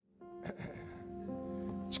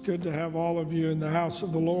good to have all of you in the house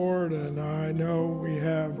of the Lord, and I know we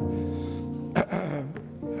have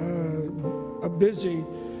a busy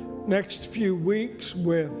next few weeks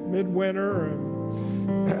with midwinter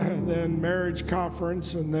and then marriage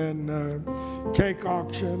conference and then cake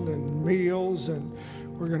auction and meals, and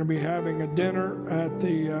we're going to be having a dinner at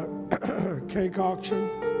the cake auction.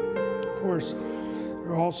 Of course,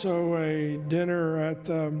 also a dinner at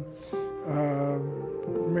the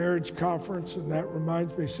marriage conference, and that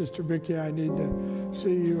reminds me, Sister Vicki, I need to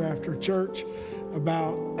see you after church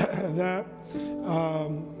about that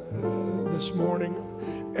this morning.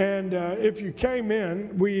 And if you came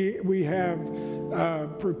in, we have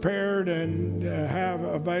prepared and have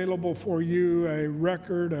available for you a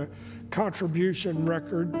record, a contribution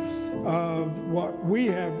record of what we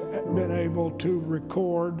have been able to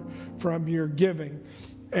record from your giving.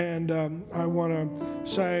 And I want to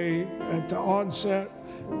say at the onset,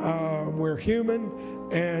 we're human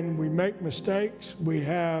and we make mistakes. We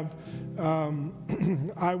have,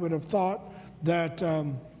 I would have thought that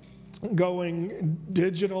going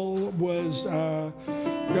digital was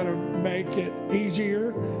going to make it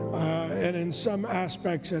easier, and in some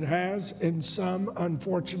aspects it has. In some,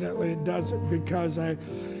 unfortunately, it doesn't, because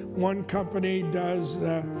one company does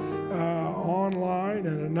the online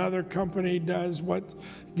and another company does what's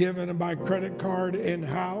given by credit card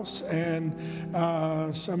in-house, and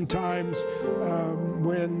sometimes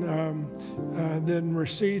when then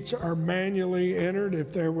receipts are manually entered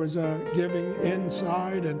if there was a giving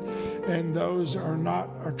inside, and those are not,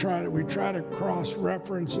 we try to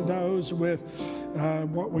cross-reference those with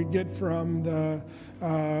what we get from the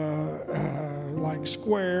like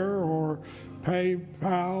Square or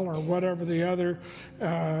PayPal or whatever the other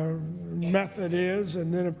method is.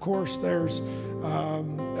 And then of course there's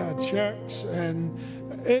checks, and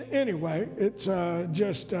anyway, it's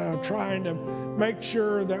just trying to make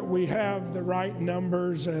sure that we have the right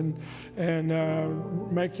numbers and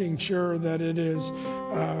making sure that it is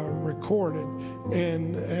recorded,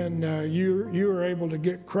 and you are able to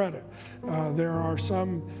get credit. There are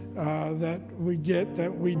some that we get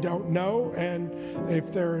that we don't know, and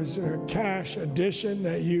if there is a cash addition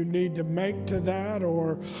that you need to make to that,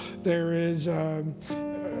 or there is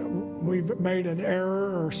we've made an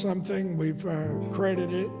error or something, we've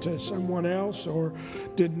credited it to someone else or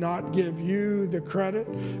did not give you the credit,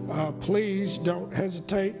 please don't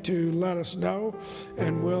hesitate to let us know,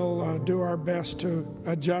 and we'll do our best to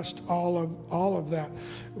adjust all of that.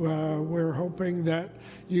 We're hoping that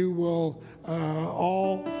you will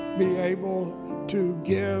all be able to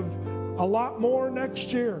give a lot more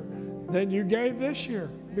next year than you gave this year,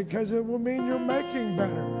 because it will mean you're making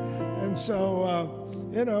better. And so,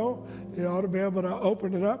 you ought to be able to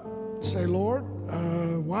open it up and say, Lord,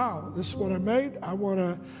 wow, this is what I made.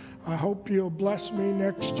 I hope you'll bless me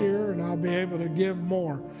next year, and I'll be able to give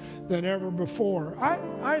more than ever before.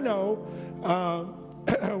 I know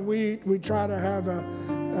we try to have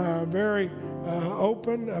a very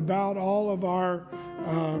open about all of our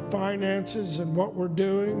finances and what we're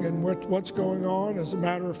doing and what's going on. As a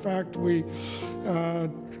matter of fact, we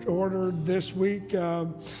ordered this week a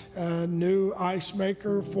new ice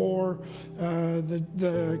maker for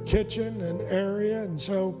the kitchen and area, and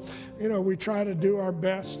so we try to do our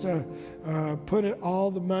best to put all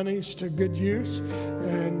the monies to good use,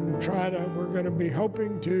 and we're going to be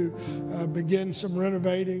hoping to begin some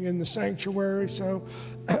renovating in the sanctuary. So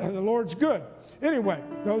the Lord's good. Anyway,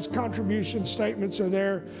 those contribution statements are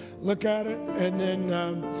there. Look at it, and then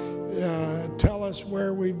tell us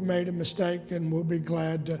where we've made a mistake, and we'll be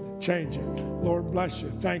glad to change it. Lord bless you.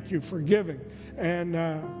 Thank you for giving, and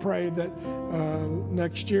pray that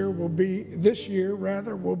this year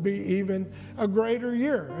will be even a greater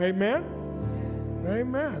year. Amen?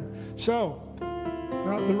 Amen. So,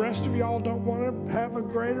 now the rest of y'all don't want to have a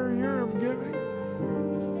greater year of giving?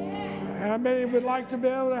 How many would like to be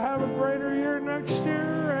able to have a greater year next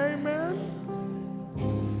year? Amen.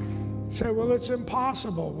 Say, well, it's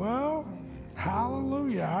impossible. Well,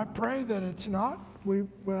 hallelujah. I pray that it's not. We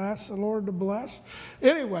will ask the Lord to bless.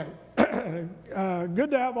 Anyway,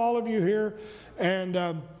 good to have all of you here,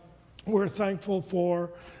 and we're thankful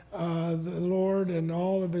for the Lord and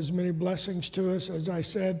all of his many blessings to us. As I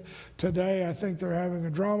said today, I think they're having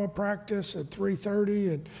a drama practice at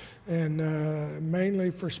 3:30, and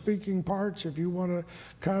mainly for speaking parts. If you want to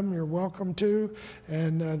come, you're welcome to.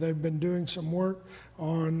 And they've been doing some work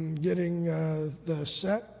on getting the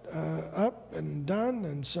set up and done,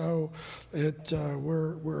 and so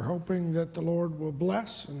we're hoping that the Lord will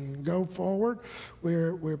bless and go forward.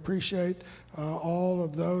 We appreciate all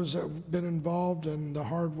of those that have been involved in the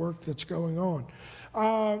hard work that's going on.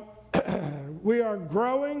 we are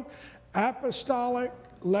growing apostolic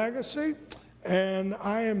legacy, and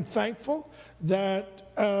I am thankful that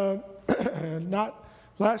not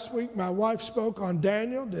last week my wife spoke on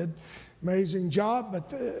Daniel, did amazing job, but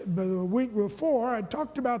the week before I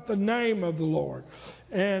talked about the name of the Lord.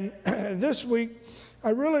 And this week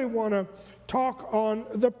I really want to talk on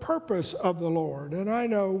the purpose of the Lord. And I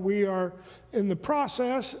know we are in the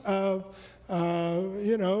process of,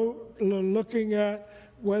 looking at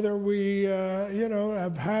whether we,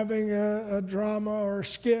 having a drama or a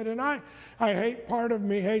skit. And I hate, part of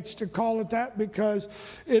me hates to call it that, because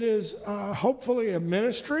it is hopefully a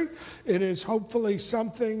ministry. It is hopefully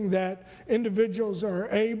something that individuals are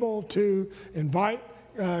able to invite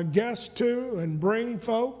guests to and bring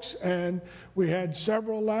folks. And we had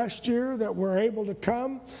several last year that were able to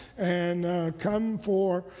come and come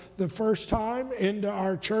for the first time into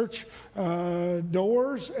our church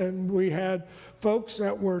doors. And we had folks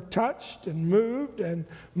that were touched and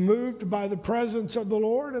moved by the presence of the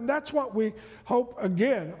Lord. And that's what we hope.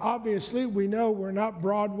 Again, obviously we know we're not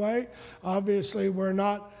Broadway. Obviously we're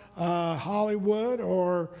not Hollywood,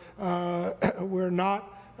 or we're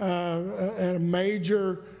not at a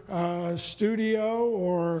major studio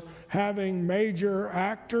or having major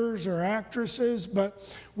actors or actresses, but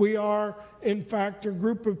we are in fact a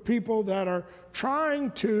group of people that are trying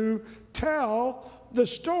to tell the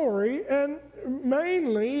story, and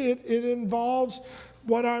mainly it involves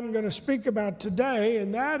what I'm going to speak about today,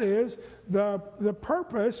 and that is the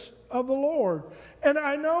purpose of the Lord. And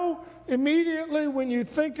I know immediately when you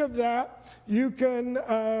think of that, you can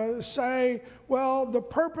say, well, the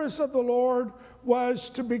purpose of the Lord was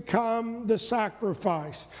to become the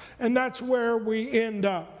sacrifice. And that's where we end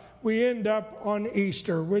up. We end up on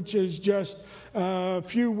Easter, which is just a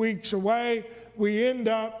few weeks away. We end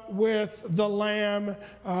up with the lamb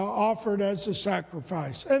offered as a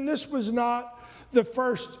sacrifice. And this was not the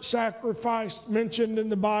first sacrifice mentioned in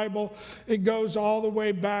the Bible. It goes all the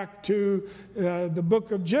way back to the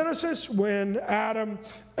book of Genesis, when Adam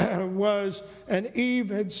and Eve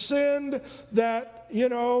had sinned, that,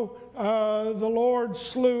 the Lord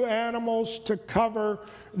slew animals to cover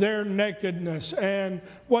their nakedness and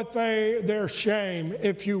their shame,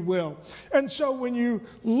 if you will. And so when you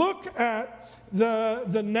look at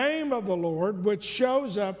the name of the Lord, which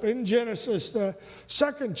shows up in Genesis, the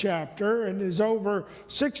 2nd chapter, and is over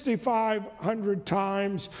 6,500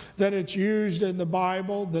 times that it's used in the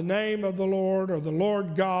Bible, the name of the Lord, or the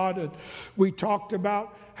Lord God. And we talked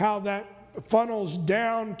about how that funnels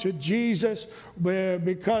down to Jesus,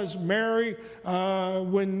 because Mary,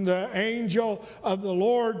 when the angel of the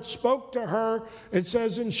Lord spoke to her, it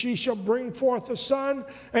says, and she shall bring forth a son,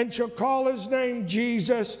 and shall call his name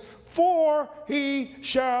Jesus, for he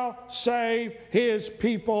shall save his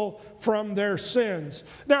people from their sins.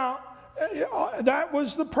 Now, that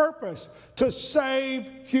was the purpose, to save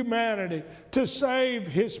humanity, to save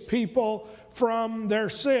his people from their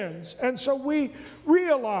sins. And so we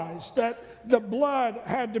realized that the blood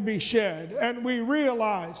had to be shed, and we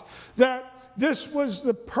realized that this was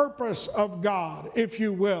the purpose of God, if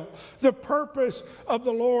you will. The purpose of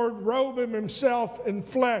the Lord robing himself in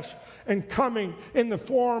flesh and coming in the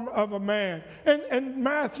form of a man. And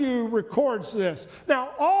Matthew records this. Now,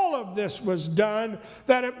 all of this was done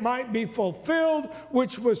that it might be fulfilled,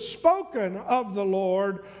 which was spoken of the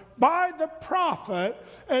Lord by the prophet.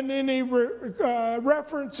 And then he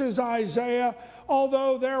references Isaiah,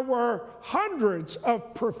 although there were hundreds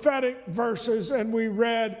of prophetic verses, and we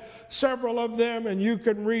read several of them, and you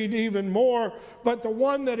can read even more. But the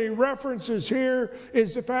one that he references here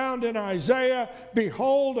is found in Isaiah.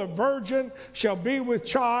 Behold, a virgin shall be with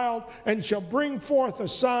child, and shall bring forth a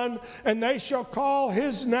son, and they shall call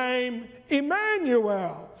his name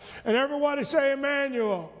Emmanuel. And everybody say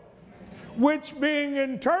Emmanuel, which being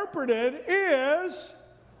interpreted is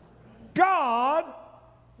God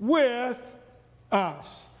with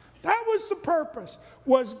us. That was the purpose,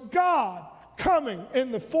 was God coming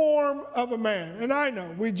in the form of a man. And I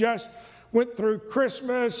know we just went through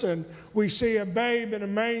Christmas, and we see a babe in a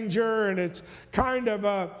manger, and it's kind of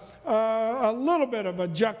a little bit of a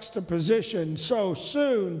juxtaposition so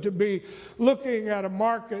soon to be looking at a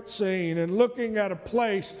market scene and looking at a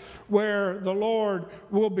place where the Lord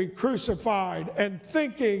will be crucified, and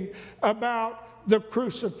thinking about the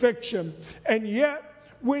crucifixion. And yet,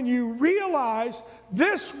 when you realize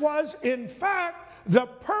this was in fact the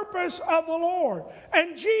purpose of the Lord,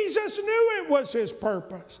 and Jesus knew it was his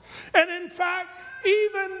purpose. And in fact,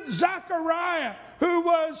 even Zacharias, who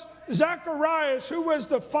was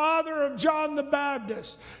the father of John the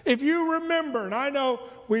Baptist, if you remember, and I know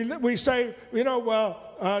we say,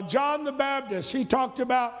 John the Baptist, he talked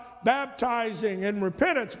about baptizing and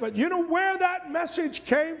repentance. But you know where that message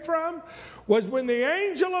came from? Was when the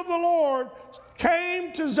angel of the Lord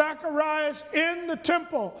came to Zacharias in the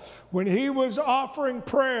temple when he was offering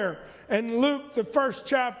prayer. In Luke, the 1st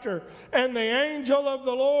chapter, and the angel of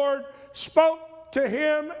the Lord spoke to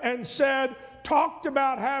him and said, talked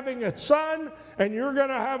about having a son, and you're going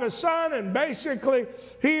to have a son, and basically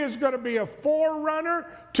he is going to be a forerunner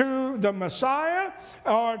to the Messiah,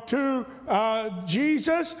 or to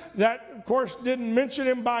Jesus. That, of course, didn't mention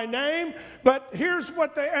him by name, but here's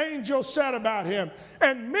what the angel said about him.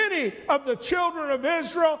 And many of the children of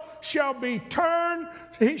Israel shall turn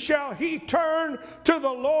to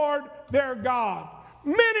the Lord their God.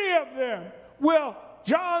 Many of them will,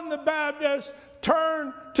 John the Baptist,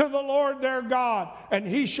 turn to the Lord their God, and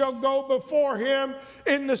he shall go before him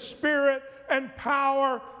in the spirit and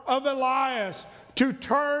power of Elias, to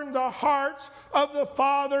turn the hearts of the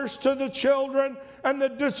fathers to the children, and the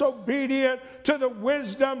disobedient to the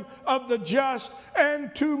wisdom of the just,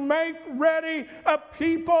 and to make ready a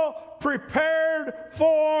people prepared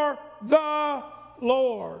for the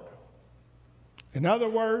Lord. In other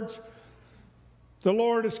words, the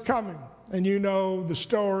Lord is coming. And you know the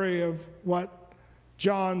story of what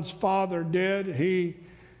John's father did.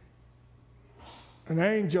 An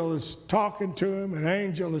angel is talking to him. An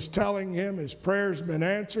angel is telling him his prayer's been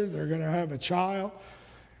answered. They're going to have a child.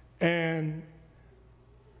 And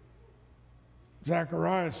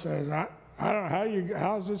Zacharias says, I don't know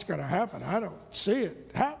how's this going to happen? I don't see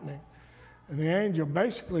it happening. And the angel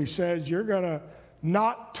basically says, you're going to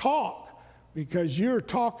not talk because you're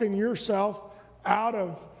talking yourself out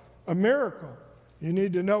of a miracle. You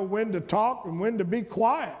need to know when to talk and when to be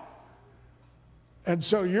quiet. And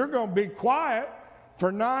so you're going to be quiet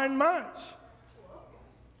for 9 months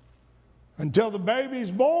until the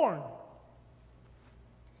baby's born.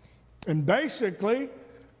 And basically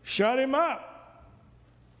shut him up.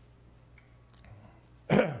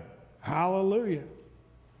 Hallelujah.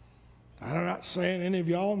 I'm not saying any of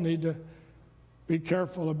y'all need to be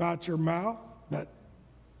careful about your mouth, but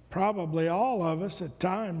probably all of us at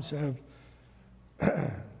times have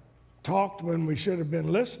talked when we should have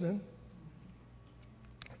been listening.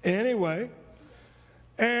 Anyway,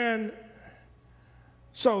 and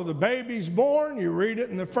so the baby's born. You read it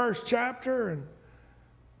in the 1st chapter, and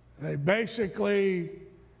they basically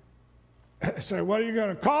say, what are you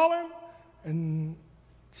going to call him? And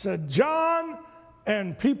said, John.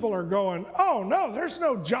 And people are going, oh, no, there's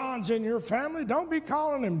no Johns in your family. Don't be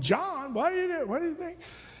calling him John. What do you do? What do you think?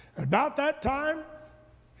 And about that time,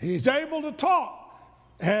 he's able to talk.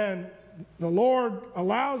 And the Lord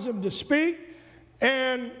allows him to speak.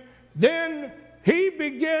 And then he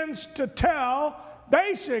begins to tell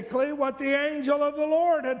basically what the angel of the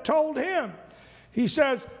Lord had told him. He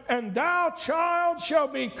says, and thou, child, shall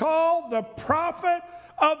be called the prophet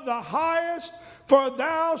of the highest, for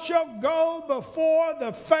thou shalt go before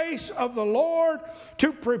the face of the Lord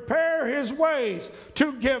to prepare his ways,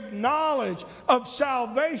 to give knowledge of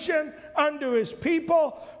salvation unto his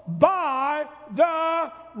people by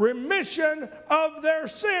the remission of their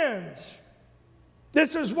sins.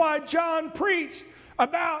 This is why John preached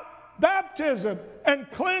about baptism and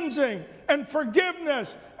cleansing and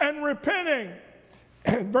forgiveness and repenting.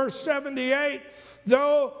 In verse 78,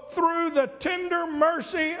 though through the tender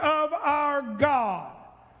mercy of our God,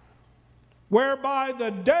 whereby the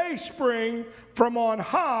dayspring from on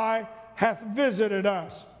high hath visited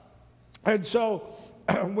us. And so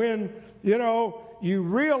when, you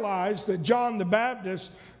realize that John the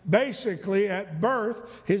Baptist, basically at birth,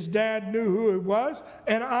 his dad knew who he was,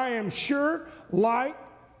 and I am sure, like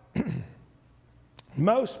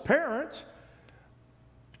most parents,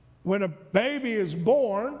 when a baby is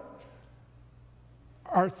born,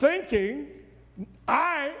 are thinking,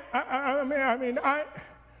 I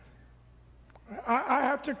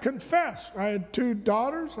have to confess, I had 2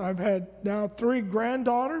 daughters, I've had now 3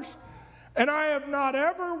 granddaughters, and I have not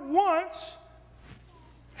ever once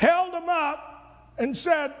held them up and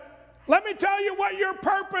said, let me tell you what your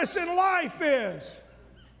purpose in life is.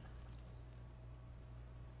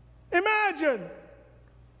 Imagine.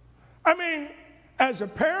 As a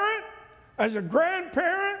parent, as a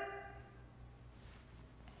grandparent,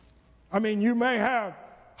 you may have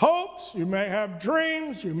hopes, you may have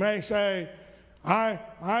dreams, you may say,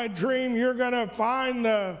 I dream you're going to find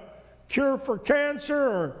the cure for cancer,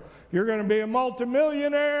 or you're going to be a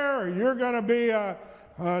multimillionaire, or you're going to be a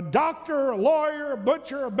doctor, a lawyer, a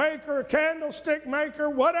butcher, a baker, a candlestick maker,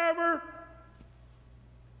 whatever.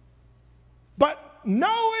 But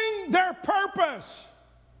knowing their purpose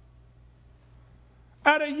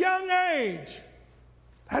at a young age,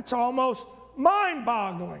 that's almost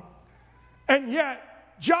mind-boggling. And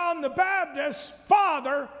yet, John the Baptist's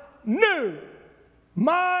father knew,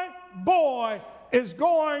 my boy is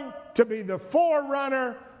going to be the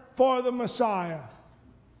forerunner for the Messiah.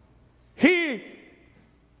 He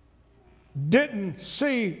didn't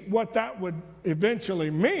see what that would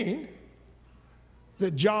eventually mean,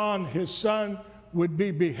 that John, his son, would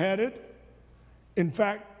be beheaded. In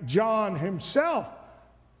fact, John himself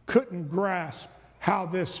couldn't grasp how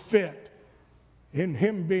this fit in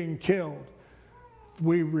him being killed.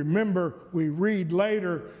 We read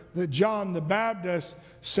later that John the Baptist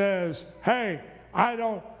says, hey,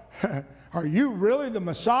 are you really the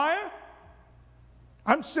Messiah?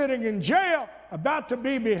 I'm sitting in jail about to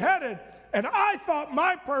be beheaded, and I thought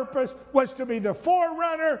my purpose was to be the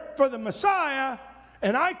forerunner for the Messiah,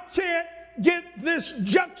 and I can't get this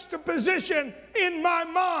juxtaposition in my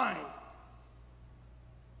mind.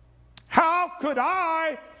 How could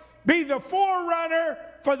I be the forerunner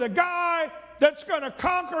for the guy that's going to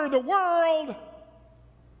conquer the world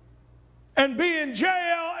and be in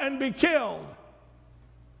jail and be killed?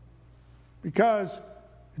 Because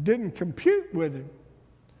it didn't compute with him.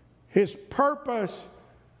 His purpose,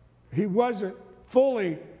 he wasn't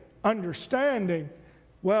fully understanding.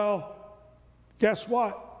 Well, guess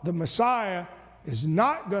what? The Messiah is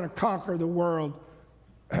not going to conquer the world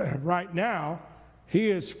right now. He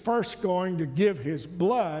is first going to give his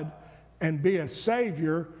blood and be a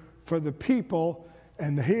savior for the people,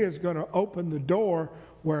 and he is going to open the door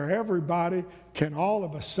where everybody can all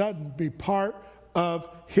of a sudden be part of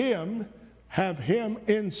him, have him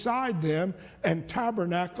inside them, and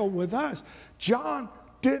tabernacle with us. John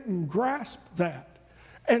didn't grasp that.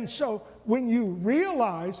 And so when you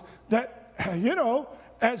realize that,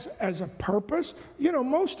 as a purpose,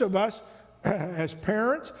 most of us as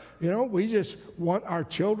parents, we just want our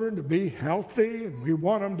children to be healthy, and we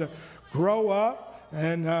want them to grow up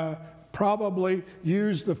and probably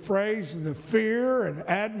use the phrase, the fear and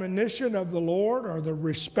admonition of the Lord, or the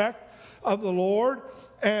respect of the Lord.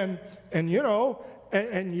 And yet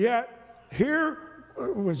here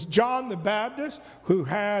was John the Baptist, who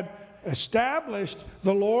had established,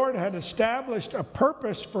 the Lord had established a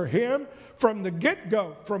purpose for him from the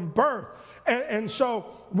get-go, from birth. And so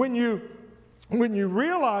when you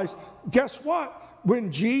realize, guess what?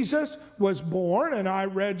 When Jesus was born, and I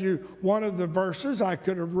read you one of the verses, I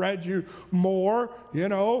could have read you more,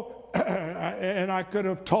 and I could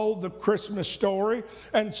have told the Christmas story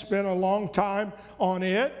and spent a long time on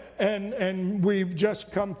it. And we've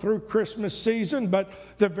just come through Christmas season, but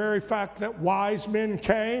the very fact that wise men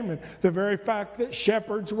came, and the very fact that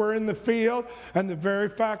shepherds were in the field, and the very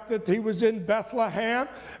fact that he was in Bethlehem,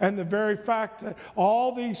 and the very fact that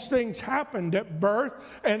all these things happened at birth,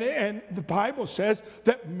 and the Bible says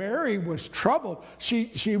that Mary was troubled. She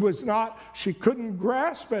couldn't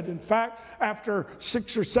grasp it. In fact, after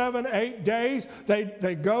 6 or 7, 8 days,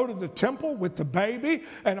 they go to the temple with the baby,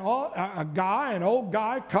 and an old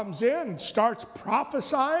guy comes in and starts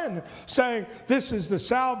prophesying, saying this is the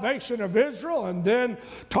salvation of Israel, and then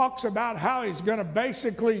talks about how he's going to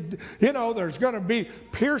basically, there's going to be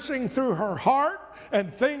piercing through her heart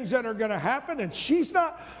and things that are going to happen, and she's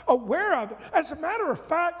not aware of it. As a matter of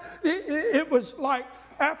fact, it was like,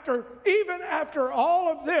 even after all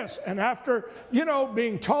of this, and after,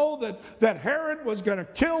 being told that Herod was going to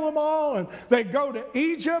kill them all, and they go to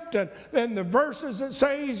Egypt, and the verses that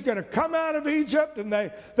say he's going to come out of Egypt, and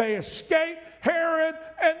they escape Herod,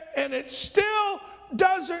 and it still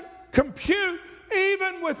doesn't compute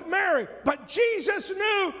even with Mary. But Jesus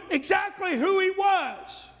knew exactly who he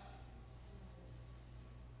was.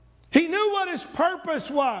 He knew what his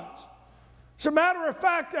purpose was. As a matter of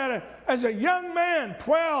fact, as a young man,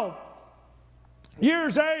 12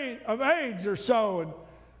 years of age or so,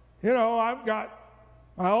 and, I've got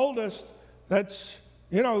my oldest that's,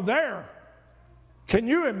 there. Can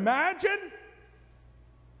you imagine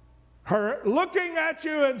her looking at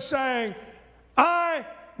you and saying, I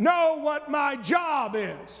know what my job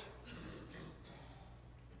is?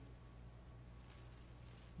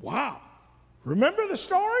 Wow. Remember the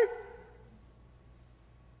story?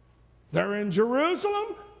 They're in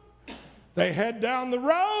Jerusalem. They head down the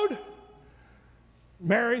road.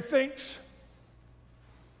 Mary thinks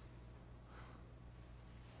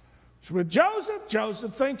it's with Joseph.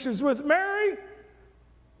 Joseph thinks it's with Mary.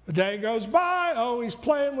 The day goes by. Oh, he's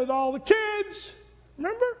playing with all the kids.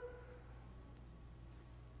 Remember?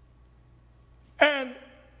 And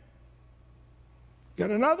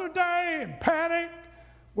get another day and panic.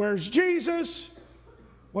 Where's Jesus?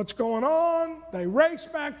 What's going on? They race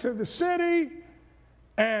back to the city,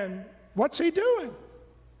 and what's he doing?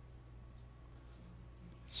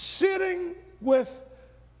 sitting with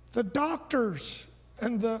the doctors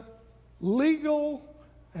and the legal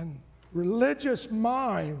and religious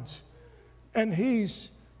minds, and he's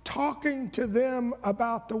talking to them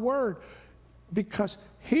about the Word, because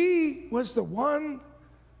he was the one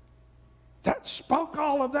that spoke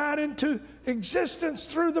all of that into existence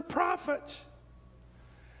through the prophets.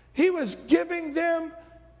 He was giving them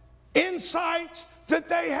insights that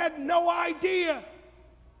they had no idea.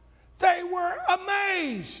 They were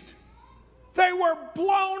amazed. They were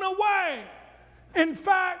blown away. In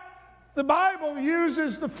fact, the Bible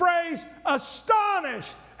uses the phrase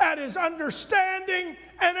astonished at his understanding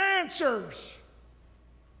and answers.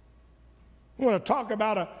 I want to talk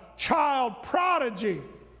about a child prodigy.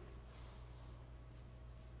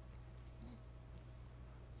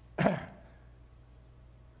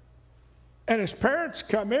 And his parents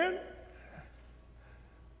come in,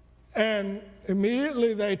 and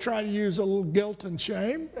immediately they try to use a little guilt and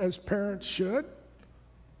shame, as parents should.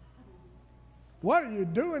 What are you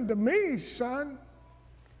doing to me, son?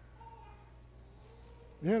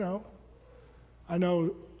 You know, I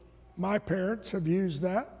know my parents have used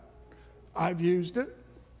that. I've used it.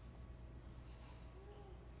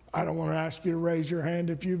 I don't want to ask you to raise your hand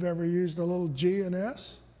if you've ever used a little G and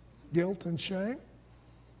S, guilt and shame.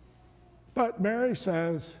 But Mary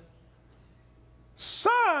says,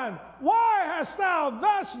 "Son, why hast thou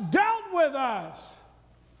thus dealt with us?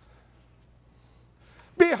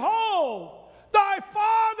 Behold, thy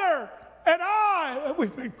father and I,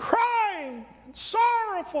 we've been crying and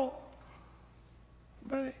sorrowful."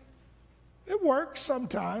 But it works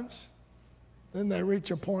sometimes. Then they reach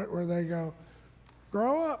a point where they go,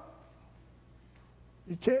 "Grow up.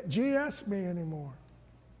 You can't GS me anymore."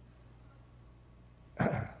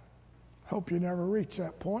 Hope you never reach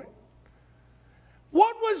that point.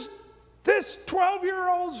 What was this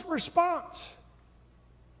 12-year-old's response?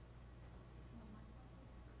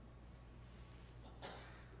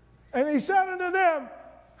 And he said unto them,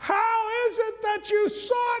 "How is it that you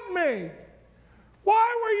sought me?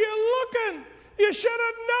 Why were you looking? You should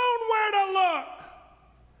have known where to look.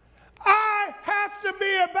 I have to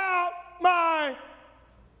be about my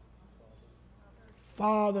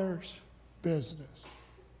Father's business."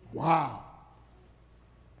 Wow.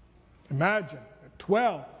 Imagine at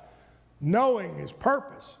 12, knowing his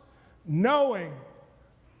purpose, knowing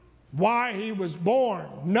why he was born,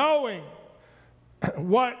 knowing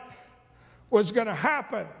what was going to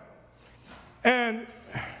happen. And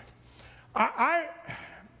I,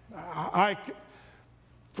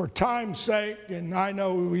 for time's sake, and I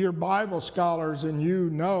know you're Bible scholars and you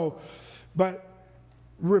know, but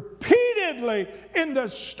repeatedly in the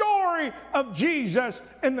story of Jesus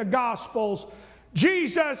in the Gospels,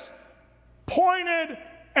 Jesus pointed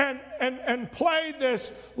and played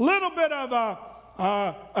this little bit of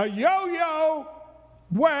a yo-yo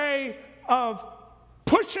way of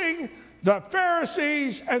pushing the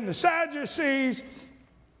Pharisees and the Sadducees,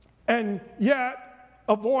 and yet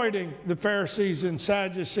avoiding the Pharisees and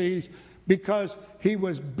Sadducees, because he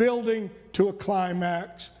was building to a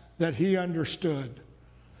climax that he understood.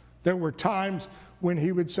 There were times when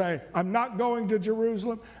he would say, "I'm not going to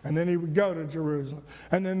Jerusalem," and then he would go to Jerusalem.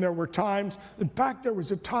 And then there were times, in fact, there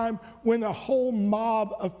was a time when a whole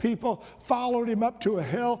mob of people followed him up to a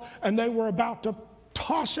hill, and they were about to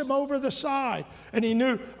toss him over the side. And he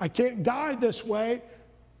knew, I can't die this way.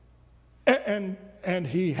 And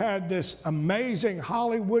he had this amazing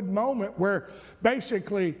Hollywood moment where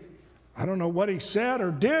basically, I don't know what he said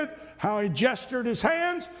or did, how he gestured his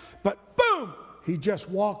hands, but boom, he just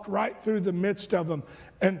walked right through the midst of them.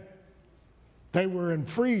 And they were in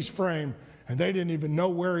freeze frame, and they didn't even know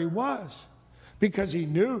where he was, because he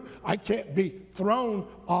knew, I can't be thrown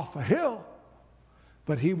off a hill.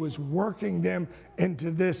 But he was working them into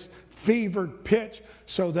this fevered pitch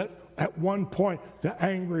so that at one point the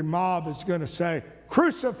angry mob is going to say,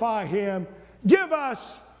 "Crucify him, give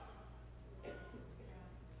us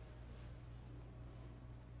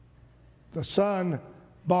the son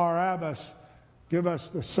Barabbas, give us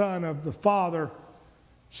the son of the father,"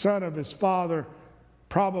 son of his father.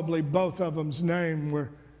 Probably both of them's name were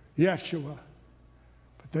Yeshua,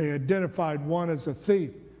 but they identified one as a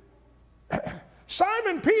thief.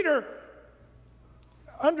 Simon Peter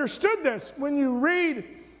understood this. When you read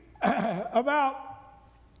about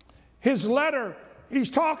his letter, he's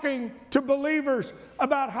talking to believers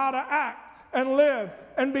about how to act and live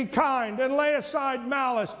and be kind and lay aside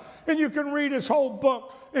malice. And you can read his whole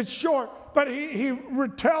book. It's short, but he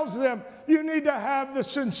tells them, you need to have the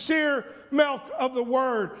sincere milk of the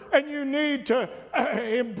word, and you need to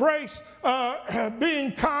embrace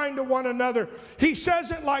being kind to one another. He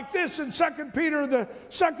says it like this in 1 Peter the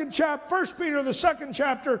second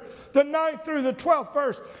chapter, the 9th through the 12th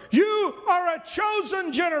verse. You are a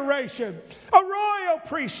chosen generation, a royal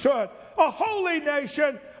priesthood, a holy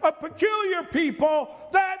nation, a peculiar people,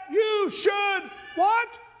 that you should,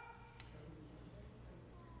 what?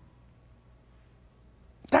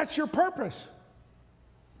 That's your purpose.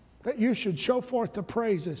 That you should show forth the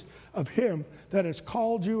praises of Him that has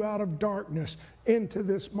called you out of darkness into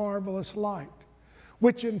this marvelous light,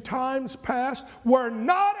 which in times past were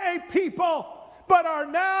not a people, but are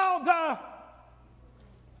now the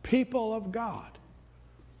people of God.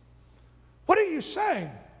 What are you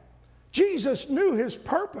saying? Jesus knew His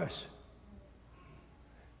purpose.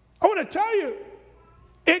 I want to tell you,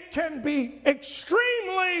 it can be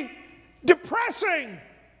extremely depressing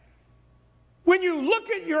when you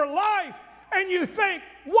look at your life and you think,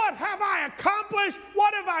 what have I accomplished?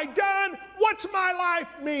 What have I done? What's my life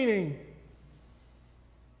meaning?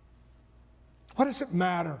 What does it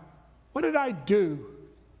matter? What did I do?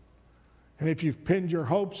 And if you've pinned your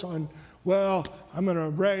hopes on, well, I'm going to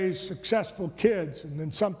raise successful kids, and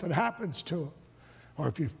then something happens to them. Or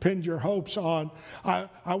if you've pinned your hopes on,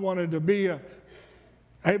 I wanted to be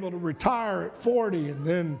able to retire at 40, and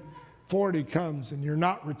then 40 comes and you're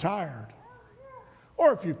not retired.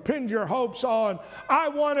 Or if you've pinned your hopes on, I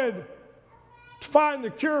wanted to find the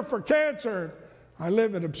cure for cancer. I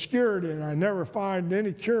live in obscurity and I never find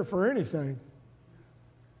any cure for anything.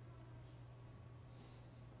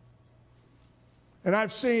 And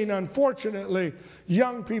I've seen, unfortunately,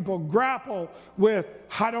 young people grapple with,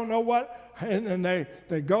 I don't know what, and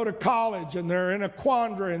they go to college and they're in a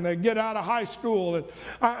quandary and they get out of high school. And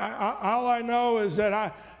all I know is that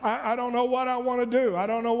I don't know what I want to do. I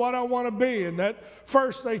don't know what I want to be. And that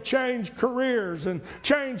first they change careers and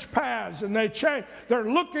change paths, and they're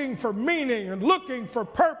looking for meaning and looking for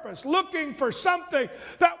purpose, looking for something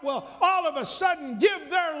that will all of a sudden give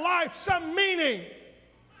their life some meaning.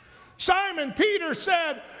 Simon Peter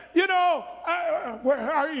said, you know,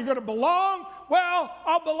 where are you going to belong? Well,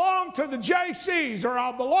 I'll belong to the JCs, or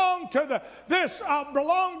I'll belong to I'll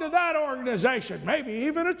belong to that organization, maybe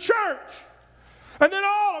even a church. And then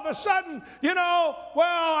all of a sudden, you know,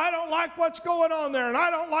 well, I don't like what's going on there, and I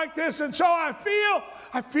don't like this, and so I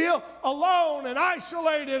feel alone and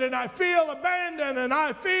isolated, and I feel abandoned, and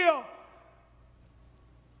I feel,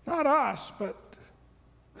 not us, but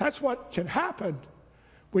that's what can happen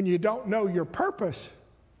when you don't know your purpose.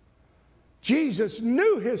 Jesus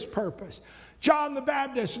knew His purpose. John the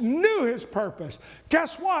Baptist knew his purpose.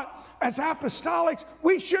 Guess what? As apostolics,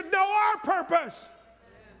 we should know our purpose.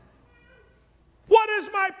 What is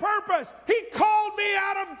my purpose? He called me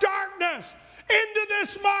out of darkness into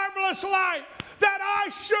this marvelous light, that I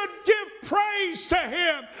should give praise to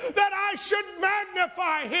Him, that I should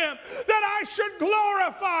magnify Him, that I should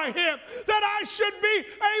glorify Him, that I should be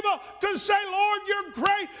able to say, Lord, you're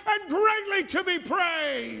great and greatly to be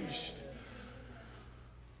praised.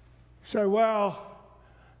 Say, well,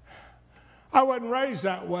 I wasn't raised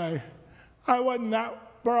that way. I wasn't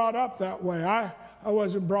brought up that way. I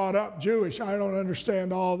wasn't brought up Jewish. I don't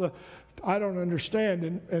understand I don't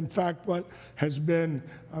understand. In fact, what has been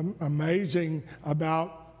amazing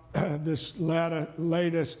about this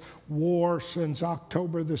latest war since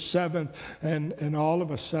October the 7th, and all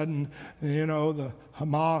of a sudden, you know, the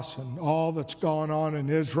Hamas and all that's gone on in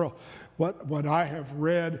Israel, what I have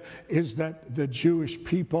read is that the Jewish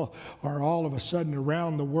people are all of a sudden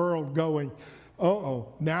around the world going,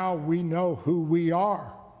 uh-oh, now we know who we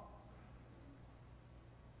are.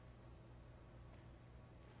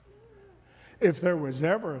 If there was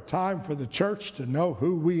ever a time for the church to know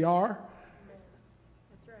who we are,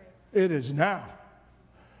 that's right, it is now.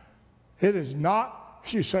 It is not.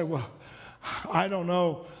 You say, well, I don't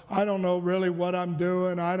know really what I'm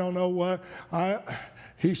doing. I don't know what.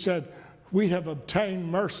 He said, we have obtained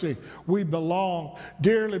mercy. We belong.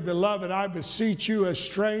 Dearly beloved, I beseech you as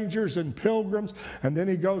strangers and pilgrims. And then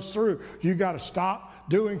he goes through. You got to stop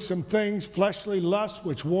doing some things, fleshly lusts,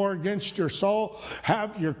 which war against your soul.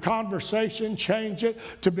 Have your conversation, change it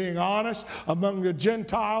to being honest among the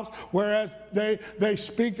Gentiles. Whereas they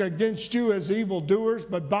speak against you as evildoers,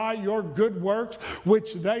 but by your good works,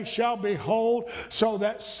 which they shall behold, so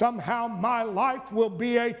that somehow my life will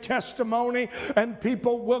be a testimony and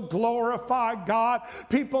people will glorify God.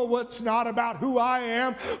 People, it's not about who I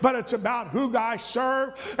am, but it's about who I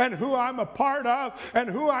serve and who I'm a part of and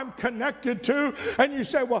who I'm connected to. And you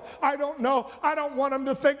say, well, I don't know. I don't want them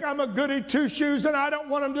to think I'm a goody two-shoes, and I don't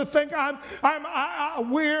want them to think I'm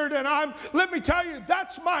weird. And let me tell you,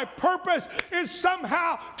 that's my purpose, is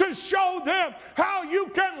somehow to show them how you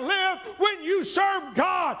can live when you serve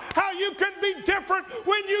God, how you can be different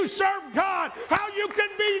when you serve God, how you can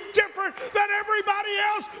be different than everybody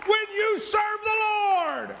else when you serve the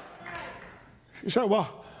Lord. You say,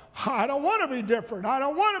 well, I don't want to be different. I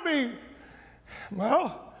don't want to be.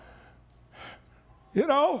 Well, you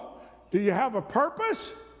know, do you have a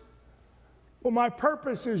purpose? Well, my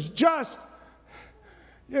purpose is just,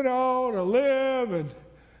 you know, to live, and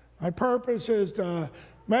my purpose is to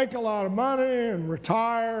make a lot of money and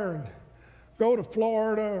retire and go to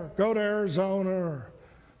Florida or go to Arizona or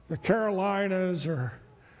the Carolinas or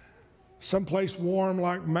someplace warm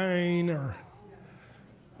like Maine or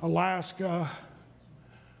Alaska.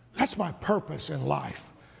 That's my purpose in life.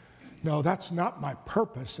 No, that's not my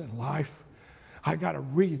purpose in life. I got to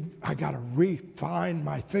refine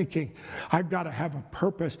my thinking. I've got to have a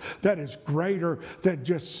purpose that is greater than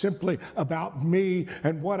just simply about me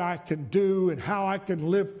and what I can do and how I can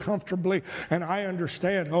live comfortably. And I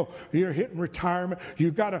understand, oh, you're hitting retirement.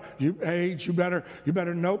 You better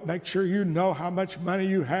know, make sure you know how much money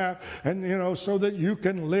you have, and you know, so that you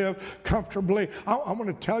can live comfortably. I want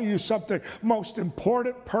to tell you something. Most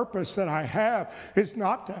important purpose that I have is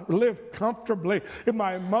not to live comfortably.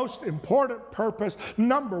 My most important purpose,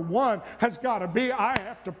 number one, has got to be I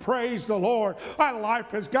have to praise the Lord. My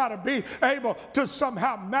life has got to be able to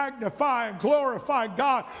somehow magnify and glorify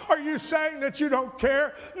God. Are you saying that you don't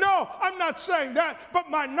care? No, I'm not saying that. But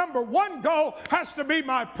my number one goal has to be,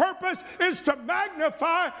 my purpose is to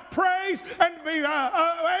magnify, praise, and be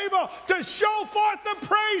able to show forth the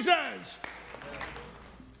praises.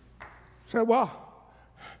 So, well,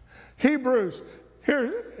 Hebrews,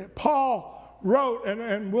 here Paul wrote,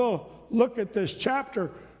 and we'll look at this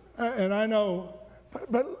chapter, and I know,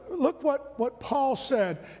 but look what Paul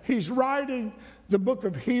said. He's writing the book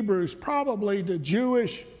of Hebrews probably to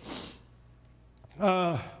Jewish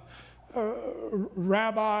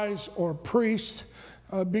rabbis or priests,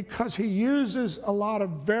 because he uses a lot of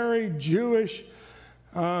very Jewish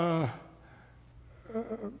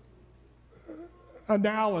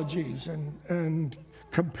analogies and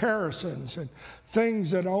comparisons and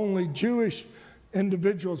things that only Jewish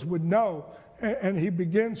individuals would know. And he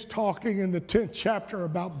begins talking in the 10th chapter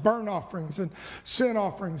about burnt offerings and sin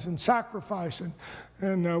offerings and sacrifice.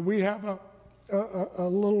 And we have a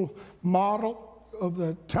little model of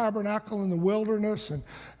the tabernacle in the wilderness, and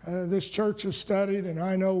this church has studied, and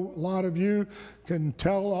I know a lot of you can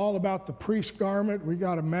tell all about the priest garment. We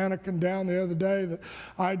got a mannequin down the other day that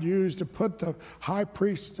I'd used to put the high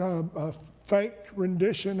priest fake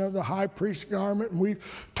rendition of the high priest garment, and we've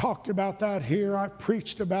talked about that here. I've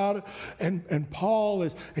preached about it, and Paul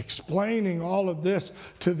is explaining all of this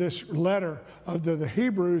to this letter of the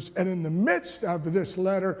Hebrews, and in the midst of this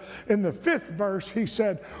letter, in the 5th verse, he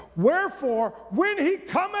said, wherefore, when he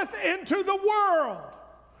cometh into the world,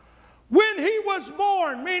 when he was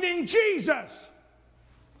born, meaning Jesus,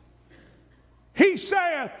 he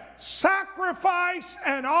saith, sacrifice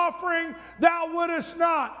and offering thou wouldest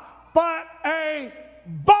not, but a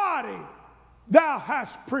body thou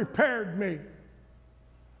hast prepared me.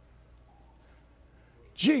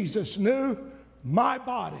 Jesus knew my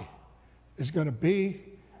body is going to be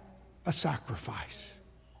a sacrifice.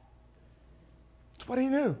 That's what he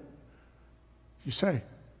knew. You say,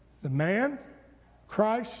 the man,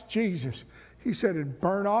 Christ Jesus, he said, in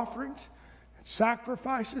burnt offerings and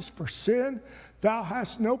sacrifices for sin, thou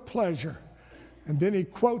hast no pleasure. And then he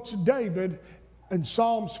quotes David in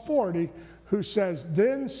Psalms 40, who says,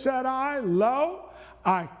 then said I, lo,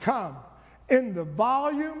 I come. In the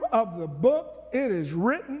volume of the book it is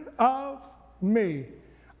written of me.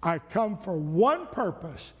 I come for one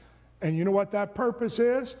purpose. And you know what that purpose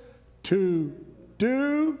is? To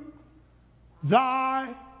do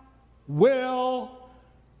thy will,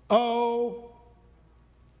 O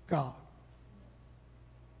God.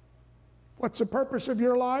 What's the purpose of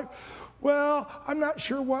your life? Well, I'm not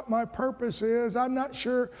sure what my purpose is. I'm not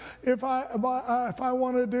sure if I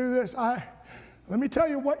want to do this. Let me tell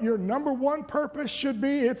you what your number one purpose should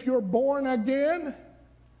be if you're born again.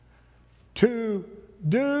 To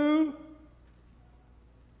do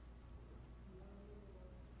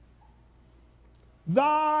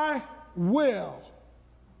thy will,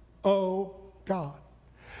 O God.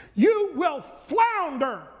 You will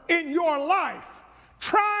flounder in your life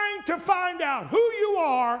trying to find out who you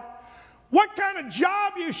are, what kind of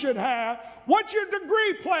job you should have, what your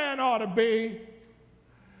degree plan ought to be,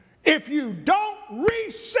 if you don't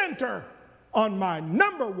recenter on my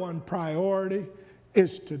number one priority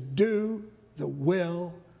is to do the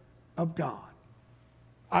will of God.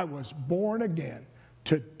 I was born again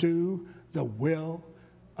to do the will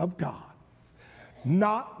of God.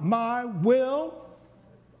 Not my will.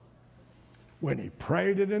 When he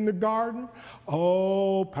prayed it in the garden,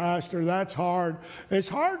 oh, Pastor, that's hard. It's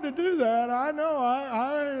hard to do that. I know,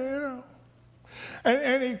 you know.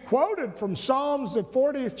 And he quoted from Psalms, the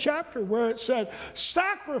 40th chapter, where it said,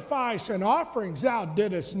 sacrifice and offerings thou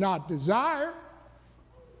didst not desire.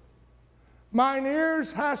 Mine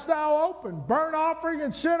ears hast thou opened. Burnt offering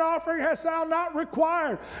and sin offering hast thou not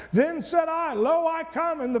required. Then said I, lo, I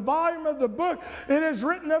come. In the volume of the book it is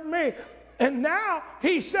written of me. And now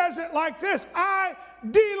he says it like this, I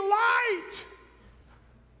delight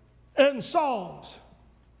in psalms.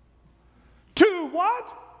 To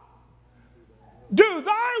what? Do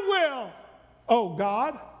thy will, O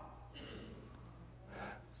God.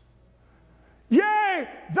 Yea,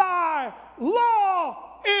 thy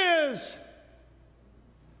law is.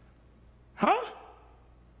 Huh?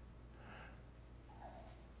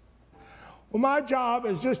 Well, my job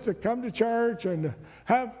is just to come to church and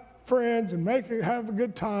have friends and have a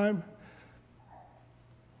good time.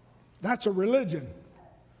 That's a religion.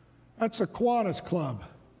 That's a Kiwanis club.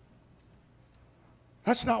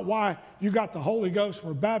 That's not why you got the Holy Ghost and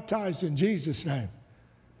were baptized in Jesus' name.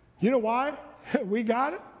 You know why we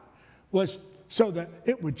got it? Was so that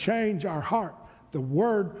it would change our heart. The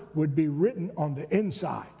word would be written on the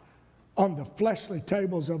inside, on the fleshly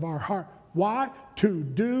tables of our heart. Why? To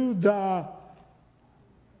do the.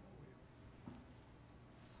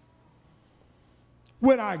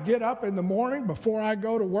 When I get up in the morning before I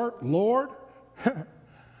go to work, Lord,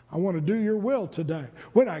 I want to do your will today.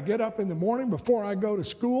 When I get up in the morning before I go to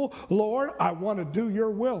school, Lord, I want to do your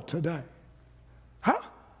will today. Huh?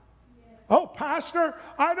 Yeah. Oh, Pastor,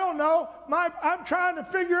 I don't know. I'm trying to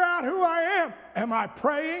figure out who I am. Am I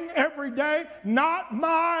praying every day? Not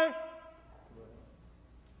my.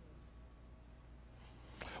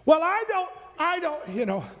 Well, I don't,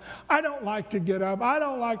 I don't like to get up. I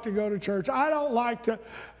don't like to go to church. I don't like to.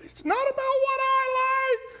 It's not about what I like.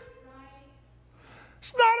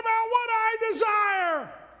 It's not about what I desire.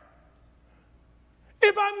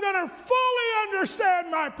 If I'm going to fully understand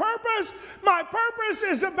my purpose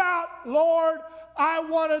is about, Lord, I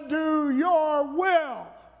want to do your will.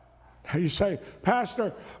 Now you say,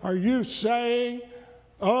 Pastor, are you saying,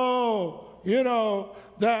 that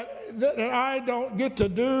I don't get to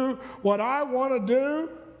do what I want to do?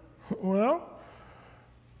 Well,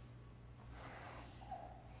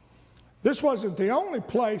 this wasn't the only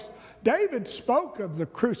place. David spoke of the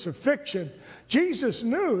crucifixion. Jesus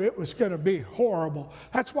knew it was going to be horrible.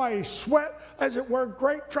 That's why he sweat, as it were,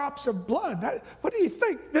 great drops of blood. What do you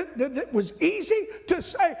think? That it was easy to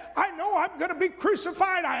say, I know I'm going to be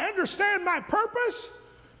crucified. I understand my purpose.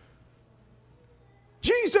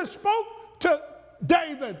 Jesus spoke to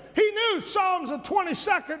David. He knew Psalms, the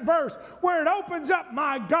 22nd verse, where it opens up,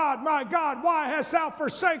 my God, why hast thou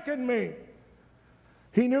forsaken me?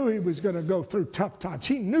 He knew he was going to go through tough times.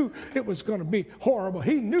 He knew it was going to be horrible.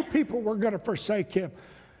 He knew people were going to forsake him.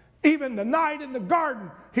 Even the night in the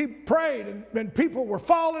garden, he prayed and people were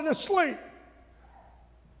falling asleep.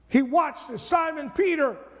 He watched as Simon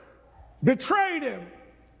Peter betrayed him.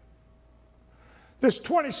 This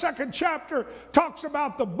 22nd chapter talks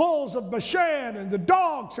about the bulls of Bashan and the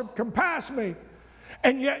dogs have compassed me.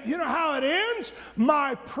 And yet, you know how it ends?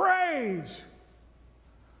 My praise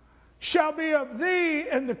shall be of thee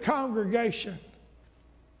in the congregation.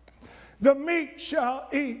 The meek shall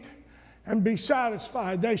eat and be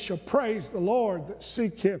satisfied. They shall praise the Lord that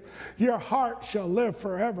seek him. Your heart shall live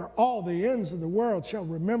forever. All the ends of the world shall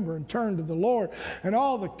remember and turn to the Lord, and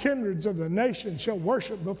all the kindreds of the nations shall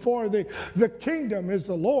worship before thee. The kingdom is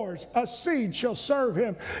the Lord's. A seed shall serve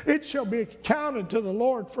him. It shall be counted to the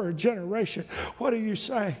Lord for a generation. What do you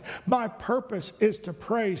say? My purpose is to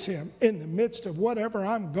praise him in the midst of whatever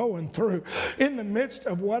I'm going through, in the midst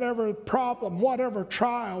of whatever problem, whatever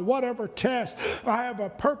trial, whatever test. I have a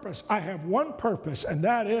purpose. I have have one purpose, and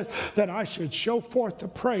that is that I should show forth the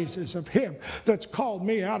praises of Him that's called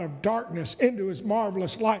me out of darkness into His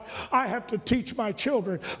marvelous light. I have to teach my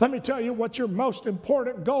children. Let me tell you what your most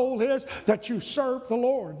important goal is, that you serve the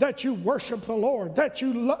Lord, that you worship the Lord, that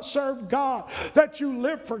you serve God, that you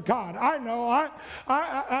live for God. I know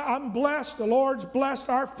I'm blessed. The Lord's blessed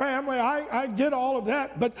our family. I get all of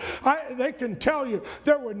that, but they can tell you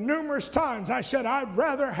there were numerous times I said, I'd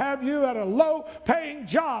rather have you at a low-paying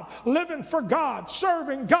job, living for God,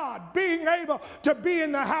 serving God, being able to be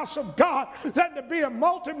in the house of God, than to be a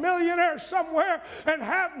multimillionaire somewhere and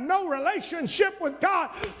have no relationship with God.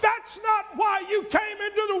 That's not why you came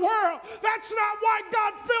into the world. That's not why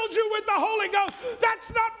God filled you with the Holy Ghost.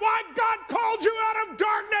 That's not why God called you out of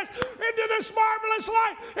darkness into this marvelous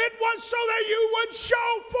light. It was so that you would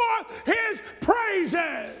show forth His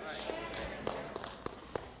praises.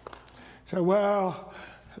 So, well,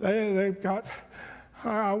 they've got,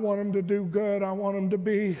 I want them to do good. I want them to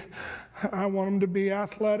be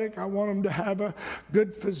athletic. I want them to have a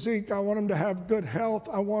good physique. I want them to have good health.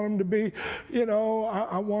 I want them to be,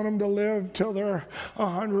 I want them to live till they're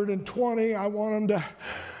 120. I want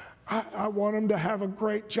them to have a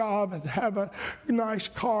great job and have a nice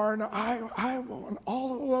car. And I want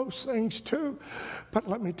all of those things too. But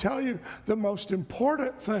let me tell you, the most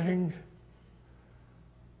important thing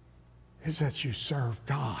is that you serve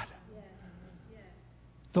God. Yes. Yes.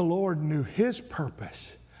 The Lord knew His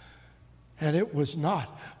purpose. And it was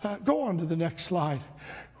not. Go on to the next slide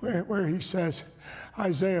where He says,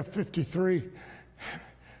 Isaiah 53,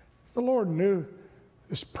 the Lord knew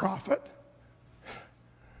this prophet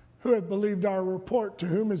who hath believed our report, to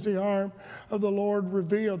whom is the arm of the Lord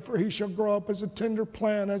revealed. For he shall grow up as a tender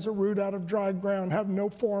plant, as a root out of dry ground, have no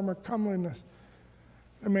form or comeliness.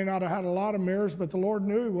 They may not have had a lot of mirrors, but the Lord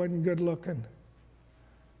knew he wasn't good looking.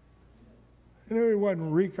 He knew he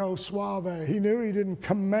wasn't Rico Suave. He knew he didn't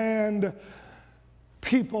command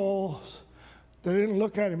people that didn't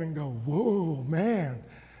look at him and go, whoa, man,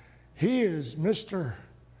 he is Mr.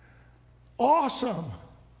 Awesome.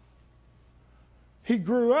 He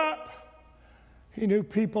grew up. He knew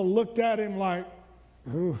people looked at him like,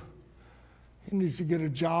 ooh, he needs to get a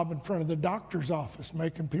job in front of the doctor's office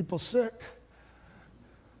making people sick.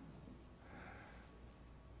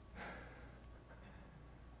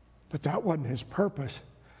 But that wasn't his purpose.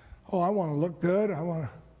 Oh, I want to look good. I want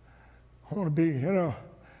to be,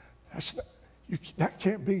 that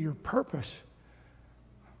can't be your purpose.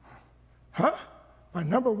 Huh? My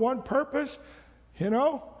number one purpose,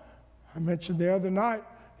 I mentioned the other night,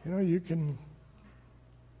 you can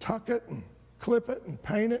tuck it and clip it and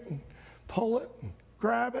paint it and pull it and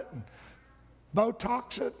grab it and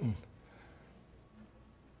Botox it and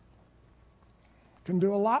can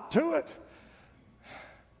do a lot to it.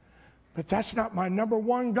 But that's not my number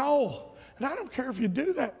one goal. And I don't care if you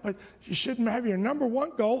do that, but you shouldn't have your number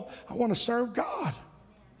one goal. I want to serve God.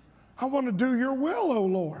 I want to do your will, O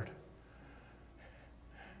Lord.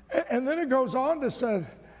 And then it goes on to say,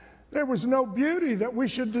 there was no beauty that we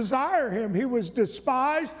should desire him. He was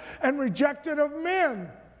despised and rejected of men.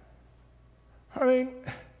 I mean,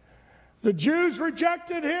 the Jews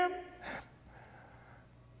rejected him.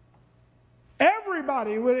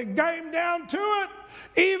 Everybody, when it came down to it,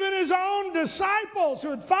 even his own disciples who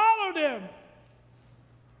had followed him.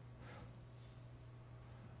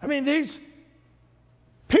 I mean, these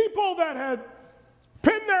people that had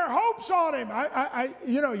pinned their hopes on him.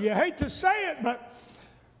 You hate to say it, but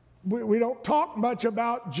we don't talk much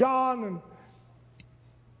about John and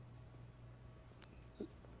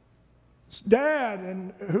his dad,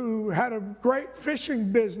 and who had a great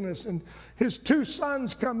fishing business, and his two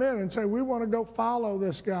sons come in and say, we want to go follow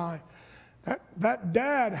this guy. That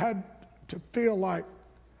dad had to feel like,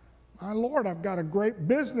 my Lord, I've got a great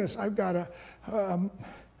business. I've got an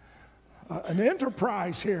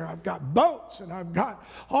enterprise here. I've got boats and I've got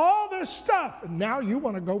all this stuff. And now you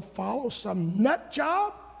want to go follow some nut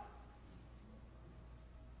job?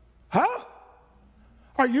 Huh?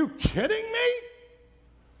 Are you kidding me?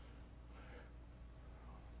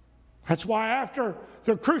 That's why after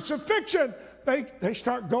the crucifixion, they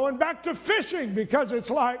start going back to fishing, because it's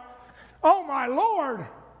like, oh my Lord.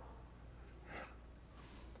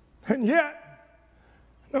 And yet,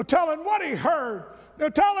 no telling what he heard, no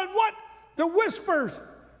telling what the whispers.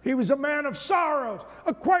 He was a man of sorrows,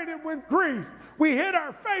 acquainted with grief. We hid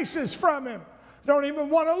our faces from him. Don't even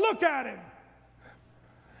want to look at him.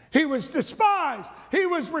 He was despised. He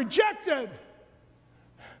was rejected.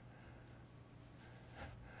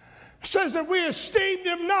 It says that we esteemed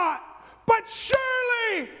him not, but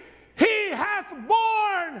surely he hath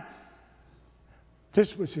borne.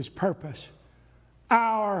 This was his purpose.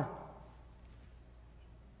 Our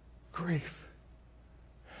grief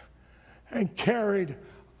and carried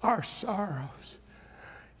our sorrows.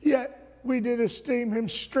 Yet we did esteem him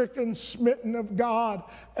stricken, smitten of God,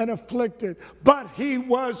 and afflicted. But he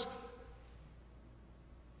was,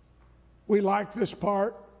 we like this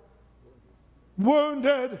part,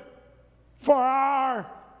 wounded for our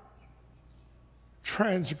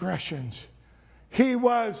transgressions. He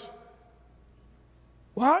was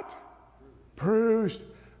what? Bruised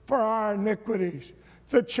for our iniquities.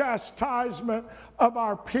 The chastisement of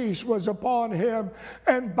our peace was upon him,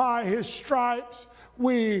 and by his stripes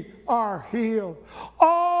we are healed.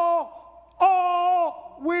 All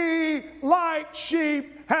we like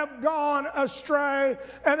sheep have gone astray,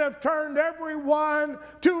 and have turned every one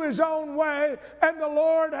to his own way, and the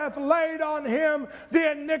Lord hath laid on him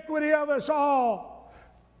the iniquity of us all.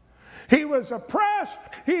 He was oppressed,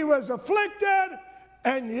 he was afflicted,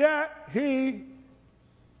 and yet he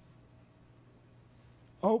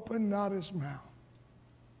opened not his mouth.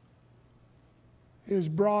 He is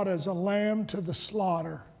brought as a lamb to the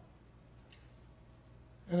slaughter,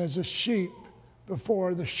 and as a sheep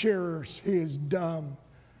before the shearers, he is dumb,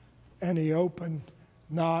 and he opened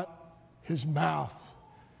not his mouth.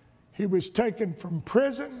 He was taken from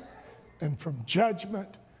prison and from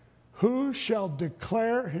judgment. Who shall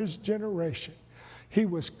declare his generation? He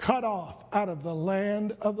was cut off out of the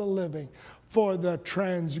land of the living. For the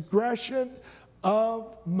transgression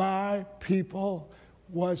of my people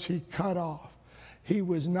was he cut off. He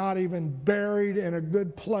was not even buried in a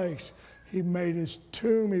good place. He made his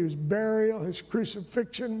tomb, his burial, his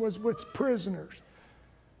crucifixion was with prisoners.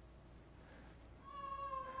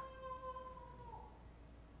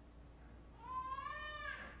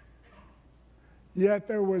 Yet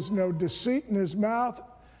there was no deceit in his mouth,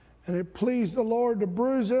 and it pleased the Lord to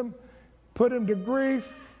bruise him, put him to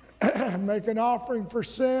grief, make an offering for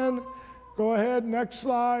sin. Go ahead, next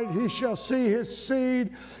slide. He shall see his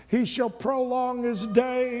seed. He shall prolong his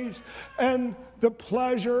days, and the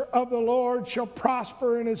pleasure of the Lord shall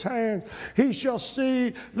prosper in his hands. He shall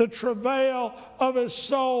see the travail of his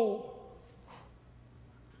soul.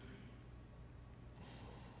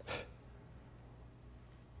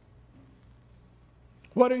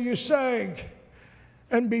 What are you saying?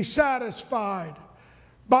 And be satisfied.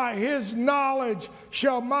 By his knowledge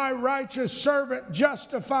shall my righteous servant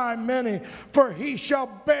justify many, for he shall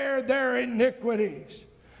bear their iniquities.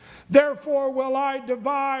 Therefore will I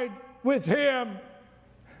divide with him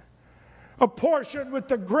a portion with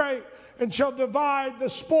the great, and shall divide the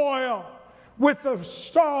spoil with the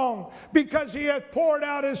strong, because he hath poured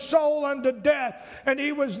out his soul unto death, and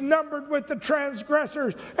he was numbered with the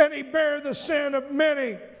transgressors, and he bare the sin of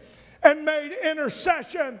many, and made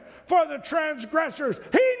intercession for the transgressors.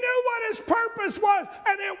 He knew what his purpose was,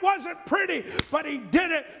 and it wasn't pretty, but he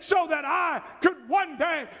did it so that I could one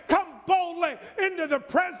day come boldly into the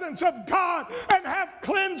presence of God and have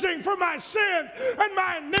cleansing for my sins and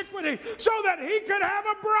my iniquity, so that he could have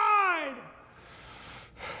a bride.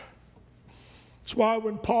 That's why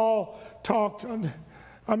when Paul talked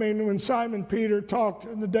when Simon Peter talked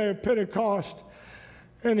on the day of Pentecost,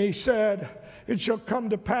 and he said, it shall come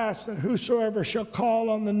to pass that whosoever shall call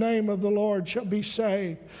on the name of the Lord shall be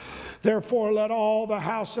saved. Therefore let all the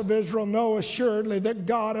house of Israel know assuredly that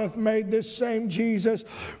God hath made this same Jesus,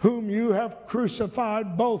 whom you have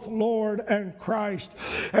crucified, both Lord and Christ.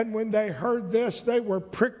 And when they heard this, they were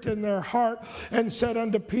pricked in their heart, and said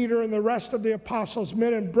unto Peter and the rest of the apostles,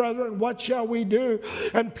 men and brethren, what shall we do?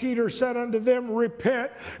 And Peter said unto them,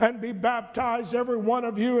 repent and be baptized every one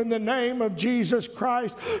of you in the name of Jesus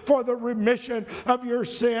Christ for the remission of your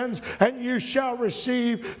sins, and you shall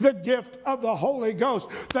receive the gift of the Holy Ghost.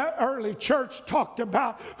 That early church talked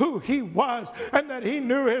about who he was, and that he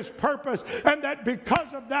knew his purpose, and that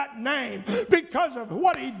because of that name, because of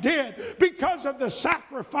what he did, because of the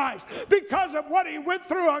sacrifice, because of what he went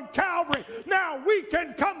through on Calvary, now we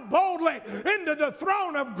can come boldly into the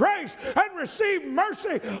throne of grace and receive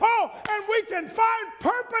mercy. Oh, and we can find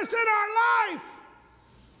purpose in our life.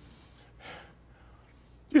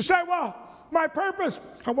 You say, well, my purpose,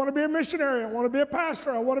 I want to be a missionary, I want to be a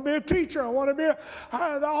pastor, I want to be a teacher, I want to be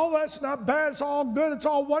all that's not bad, it's all good, it's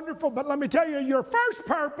all wonderful, but let me tell you, your first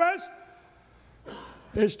purpose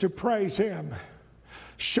is to praise him.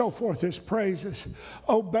 Show forth his praises,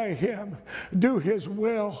 obey him, do his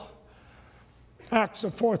will. Acts, the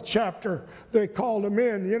 4th chapter, they called him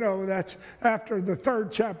in. You know, that's after the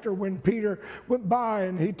 3rd chapter when Peter went by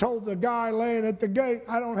and he told the guy laying at the gate,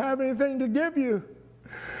 I don't have anything to give you.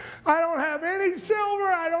 I don't have any silver,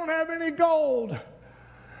 I don't have any gold.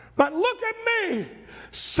 But look at me,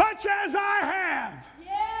 such as I have.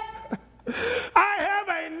 Yes. I have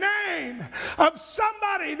a name. of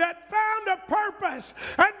somebody that found a purpose.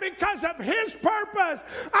 And because of his purpose,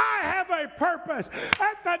 I have a purpose.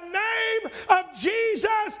 At the name of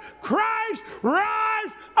Jesus Christ,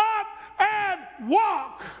 rise up and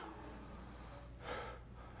walk.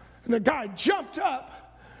 And the guy jumped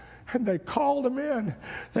up, and they called him in.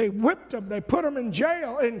 They whipped him. They put him in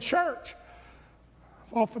jail in church.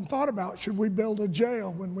 I've often thought about, should we build a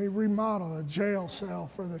jail when we remodel a jail cell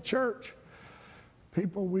for the church?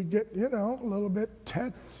 People, we get, a little bit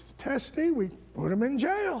testy, we put them in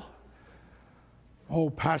jail. Oh,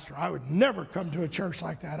 Pastor, I would never come to a church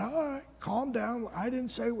like that. All right, calm down. I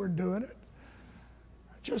didn't say we're doing it.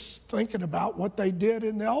 Just thinking about what they did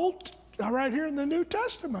in the right here in the New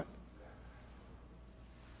Testament.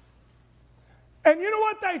 And you know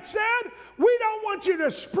what they said? We don't want you to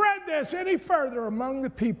spread this any further among the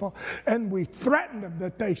people. And we threatened them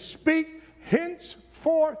that they speak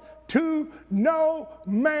henceforth to no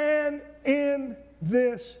man in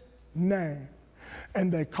this name.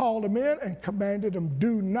 And they called them in and commanded them,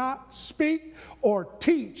 do not speak or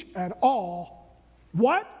teach at all.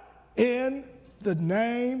 What? In the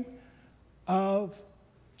name of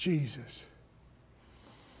Jesus.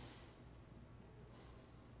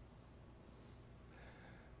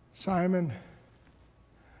 Simon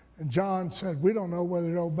and John said, we don't know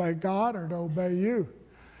whether to obey God or to obey you.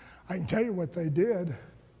 I can tell you what they did.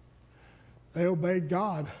 They obeyed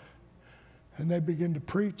God, and they began to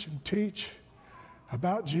preach and teach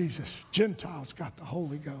about Jesus. Gentiles got the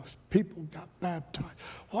Holy Ghost. People got baptized.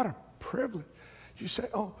 What a privilege. You say,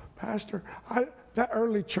 oh, Pastor, that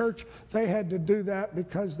early church, they had to do that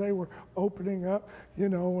because they were opening up,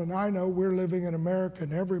 and I know we're living in America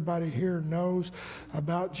and everybody here knows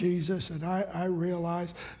about Jesus. And I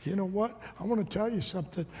realize, you know what? I want to tell you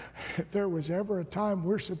something. If there was ever a time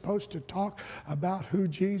we're supposed to talk about who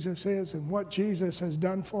Jesus is and what Jesus has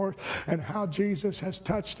done for us and how Jesus has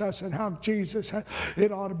touched us and how Jesus has,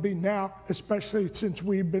 it ought to be now, especially since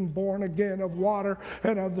we've been born again of water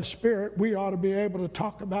and of the Spirit. We ought to be able to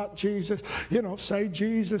talk about Jesus. Say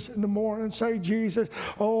Jesus in the morning, say Jesus.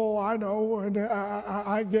 Oh, I know, and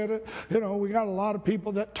I get it. We got a lot of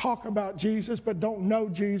people that talk about Jesus but don't know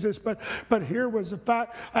Jesus. But here was the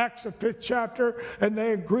fact, Acts the 5th chapter, and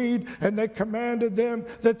they agreed and they commanded them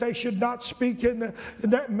that they should not speak in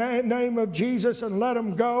that name of Jesus and let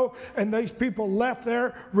them go. And these people left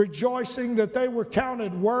there rejoicing that they were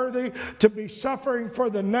counted worthy to be suffering for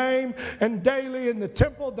the name. And daily in the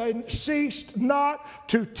temple they ceased not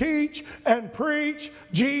to teach and preach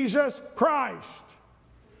Jesus Christ.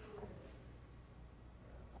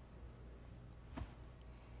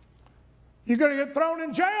 You're going to get thrown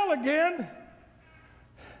in jail again.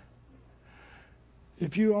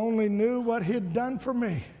 If you only knew what he'd done for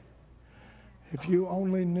me. If you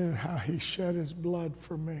only knew how he shed his blood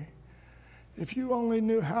for me. If you only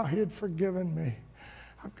knew how he'd forgiven me.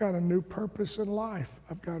 I've got a new purpose in life.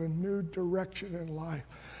 I've got a new direction in life.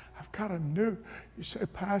 I've got a new, you say,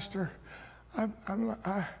 Pastor, I don't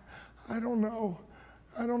know.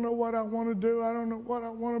 I don't know what I want to do. I don't know what I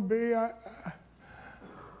want to be.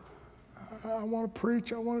 I want to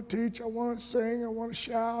preach. I want to teach. I want to sing. I want to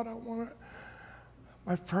shout.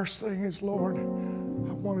 My first thing is, Lord,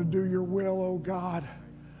 I want to do your will, oh God.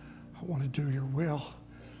 I want to do your will.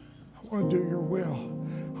 I want to do your will.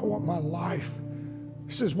 I want my life.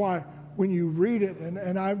 This is why when you read it,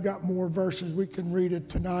 and I've got more verses, we can read it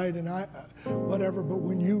tonight and whatever, but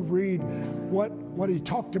when you read what he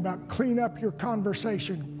talked about, clean up your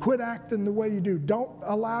conversation, quit acting the way you do. Don't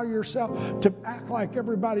allow yourself to act like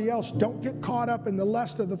everybody else. Don't get caught up in the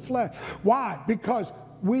lust of the flesh. Why? Because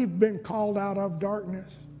we've been called out of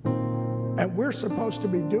darkness. And we're supposed to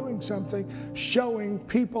be doing something, showing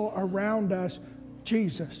people around us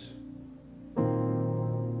Jesus.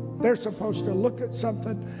 They're supposed to look at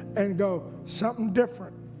something and go, something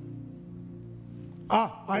different.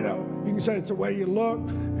 I know. You can say it's the way you look,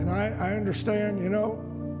 and I understand,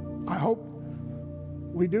 I hope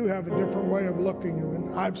we do have a different way of looking.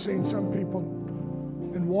 And I've seen some people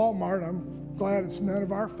in Walmart. I'm glad it's none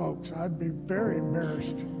of our folks. I'd be very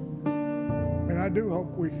embarrassed. I do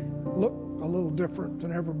hope we look a little different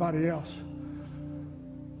than everybody else.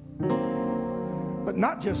 But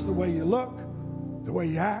not just the way you look, the way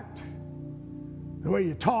you act, the way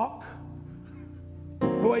you talk,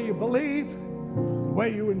 the way you believe, the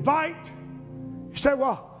way you invite. You say,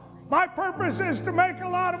 well, my purpose is to make a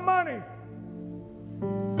lot of money.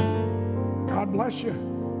 God bless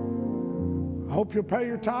you. I hope you'll pay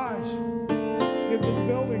your tithes. Give to the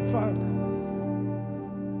building fund.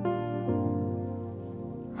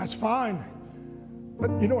 That's fine.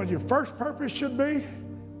 But you know what your first purpose should be?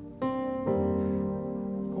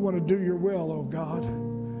 I want to do your will, oh God.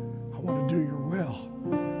 I want to do your will.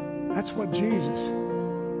 That's what Jesus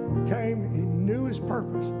came. He knew his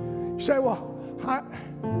purpose. You say, well,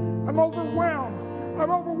 I'm overwhelmed. I'm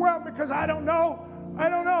overwhelmed because I don't know. I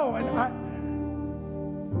don't know. And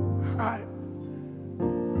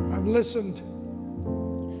I've listened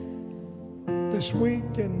this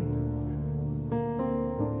week in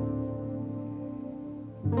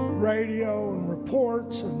radio and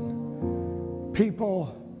reports and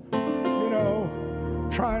people,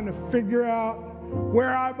 trying to figure out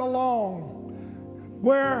where I belong.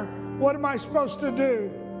 What am I supposed to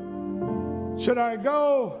do? Should I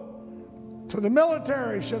go to the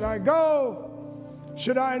military? Should I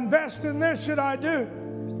invest in this? Should I do?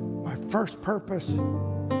 My first purpose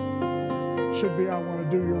should be, I want to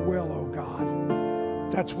do your will, oh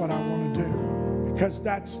God. That's what I want to do. Because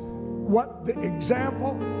that's what the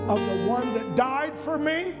example of the one that died for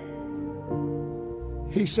me.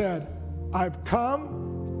 He said, I've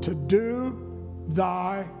come to do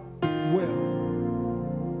thy will.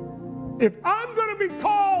 If I'm going to be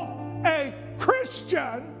called a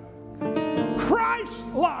Christian,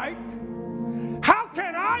 Christ-like, how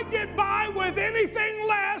can I get by with anything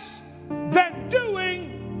less than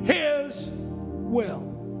doing his will?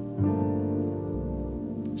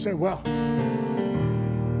 You say, well,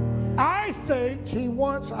 I think he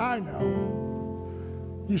wants, I know.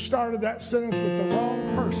 You started that sentence with the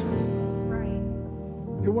wrong person.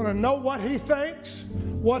 Right. You want to know what he thinks,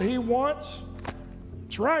 what he wants?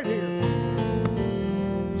 It's right here.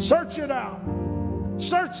 Search it out.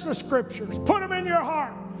 Search the scriptures. Put them in your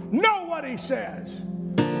heart. Know what he says.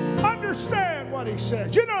 Understand what he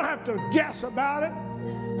says. You don't have to guess about it.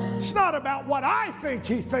 It's not about what I think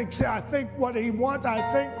he thinks. I think what he wants. I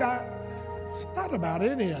think that. It's not about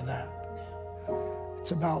any of that.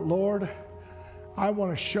 It's about, Lord, I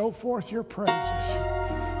want to show forth your praises.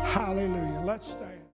 Hallelujah. Let's stand.